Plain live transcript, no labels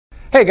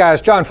Hey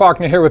guys, John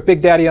Faulkner here with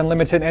Big Daddy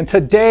Unlimited, and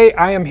today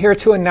I am here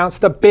to announce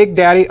the Big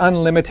Daddy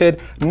Unlimited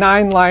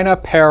 9-line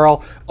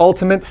apparel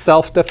Ultimate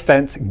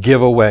Self-Defense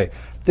giveaway.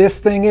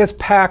 This thing is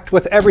packed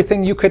with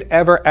everything you could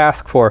ever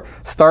ask for,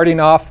 starting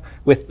off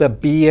with the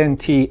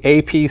B&T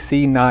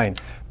APC-9.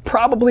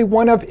 Probably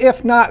one of,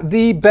 if not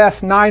the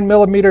best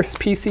 9mm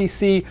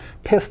PCC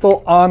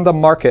pistol on the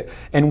market.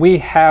 And we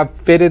have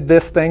fitted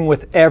this thing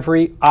with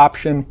every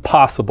option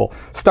possible.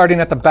 Starting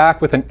at the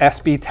back with an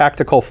SB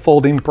Tactical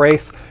folding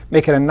brace,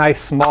 make it a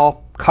nice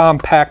small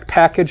compact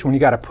package when you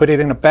got to put it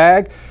in a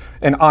bag.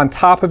 And on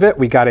top of it,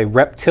 we got a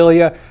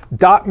Reptilia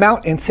dot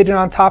mount, and sitting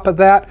on top of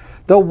that,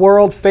 the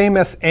world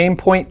famous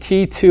Aimpoint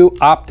T2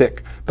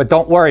 Optic. But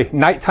don't worry,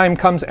 nighttime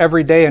comes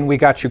every day and we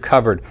got you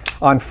covered.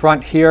 On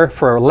front here,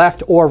 for a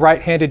left or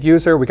right-handed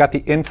user, we got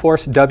the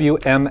INFORCE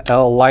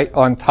WML light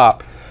on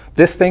top.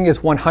 This thing is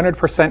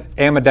 100%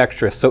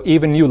 ambidextrous, so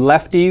even you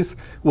lefties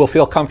will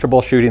feel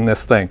comfortable shooting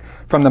this thing.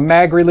 From the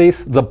mag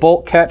release, the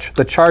bolt catch,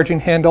 the charging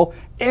handle,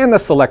 and the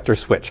selector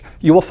switch.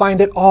 You will find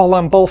it all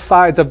on both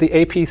sides of the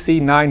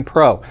APC-9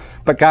 Pro.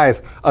 But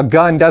guys, a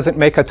gun doesn't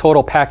make a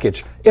total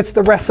package. It's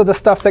the rest of the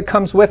stuff that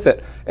comes with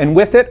it. And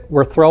with it,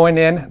 we're throwing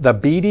in the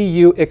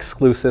BDU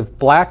exclusive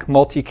black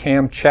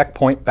Multicam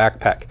Checkpoint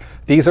backpack.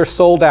 These are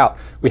sold out.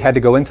 We had to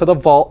go into the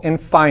vault and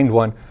find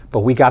one, but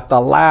we got the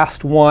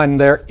last one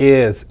there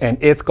is, and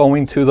it's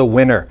going to the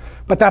winner.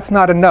 But that's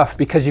not enough,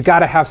 because you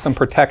gotta have some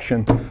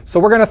protection. So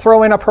we're gonna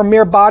throw in a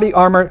Premier Body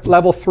Armor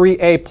Level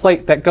 3A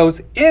plate that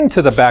goes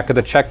into the back of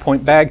the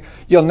Checkpoint bag.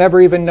 You'll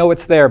never even know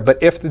it's there, but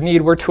if the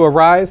need were to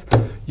arise,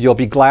 you'll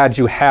be glad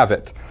you have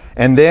it.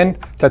 And then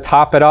to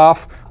top it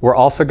off, we're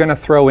also gonna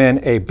throw in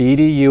a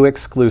BDU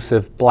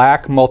exclusive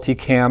black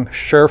Multicam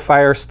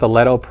Surefire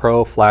Stiletto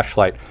Pro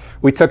flashlight.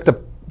 We took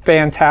the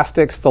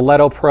fantastic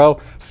Stiletto Pro,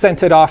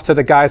 sent it off to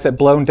the guys at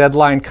Blown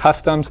Deadline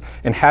Customs,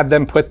 and had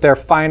them put their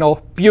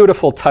final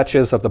beautiful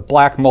touches of the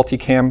black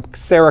Multicam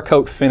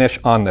Cerakote finish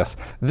on this.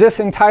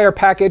 This entire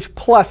package,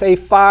 plus a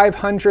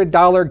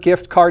 $500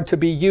 gift card to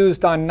be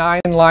used on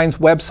 9line's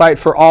website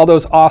for all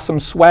those awesome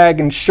swag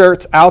and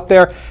shirts out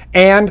there,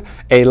 and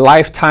a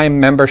lifetime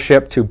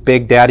membership to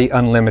Big Daddy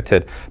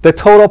Unlimited. The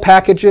total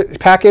package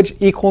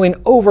equaling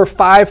over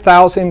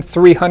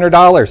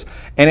 $5,300.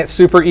 And it's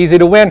super easy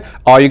to win.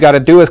 All you got to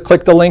do is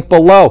click the link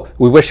below.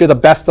 We wish you the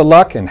best of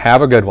luck and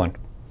have a good one.